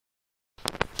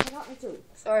want me to.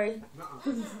 Sorry.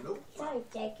 Nope. Sorry,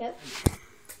 Jacob.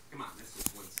 Come on, this is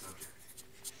one subject.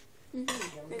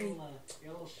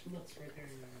 Yellow schmutz right there.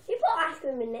 You put ice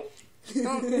cream in it.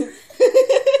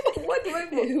 What?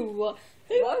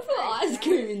 Why put ice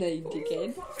cream in there, you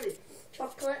dickhead?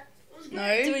 Chocolate.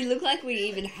 No. Do we look like we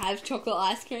even have chocolate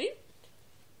ice cream?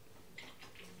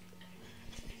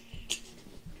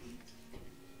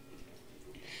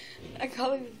 I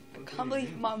can't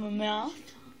believe my mouth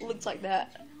looks like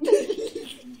that.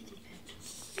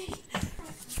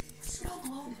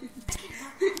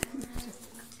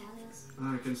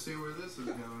 I can see where this is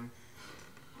going.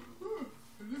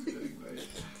 It is getting late.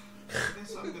 I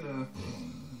guess I'm gonna...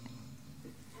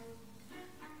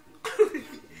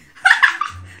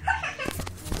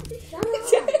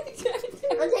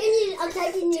 I'm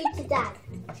taking you to Dad.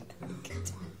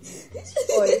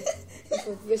 Oi,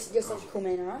 you're such a cool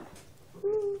man, alright?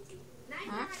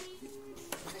 Huh?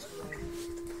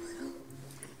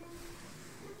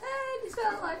 This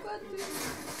felt like what?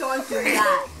 Don't do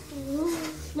that.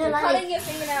 No, You're like cutting your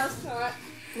fingernails tonight.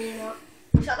 you're not.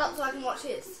 Shut up so I can watch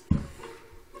this.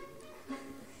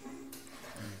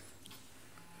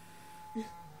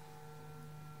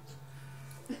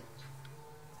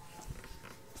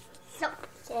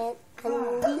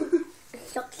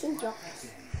 Socks and jocks.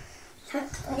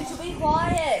 You should be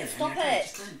quiet. Stop it.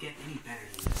 It doesn't get any better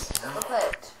than this. Stop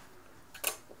it.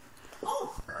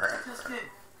 Oh! Just it.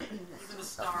 Even the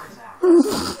stars out.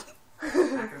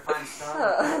 Not gonna find a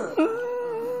star.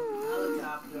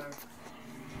 Helicopter.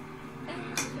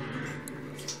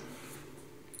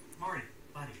 Marty,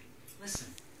 buddy, listen.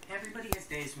 Everybody has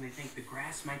days when they think the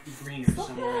grass might be greener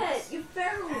somewhere else. You're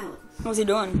feral. What's he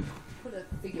doing? Put a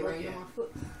figurine on my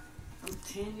foot. I'm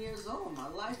 10 years old. My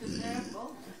life is half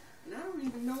over. And I don't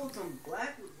even know if I'm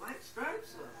black with white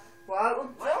stripes or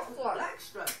What? white with black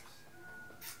stripes.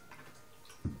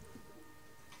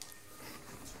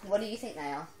 What do you think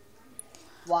they are?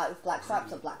 White with black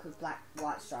stripes or black with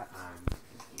white stripes?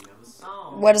 You know the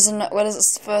song. What is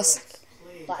it first?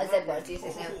 Like a zebra, do you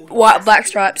think they're White, black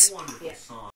stripes. Wonderful.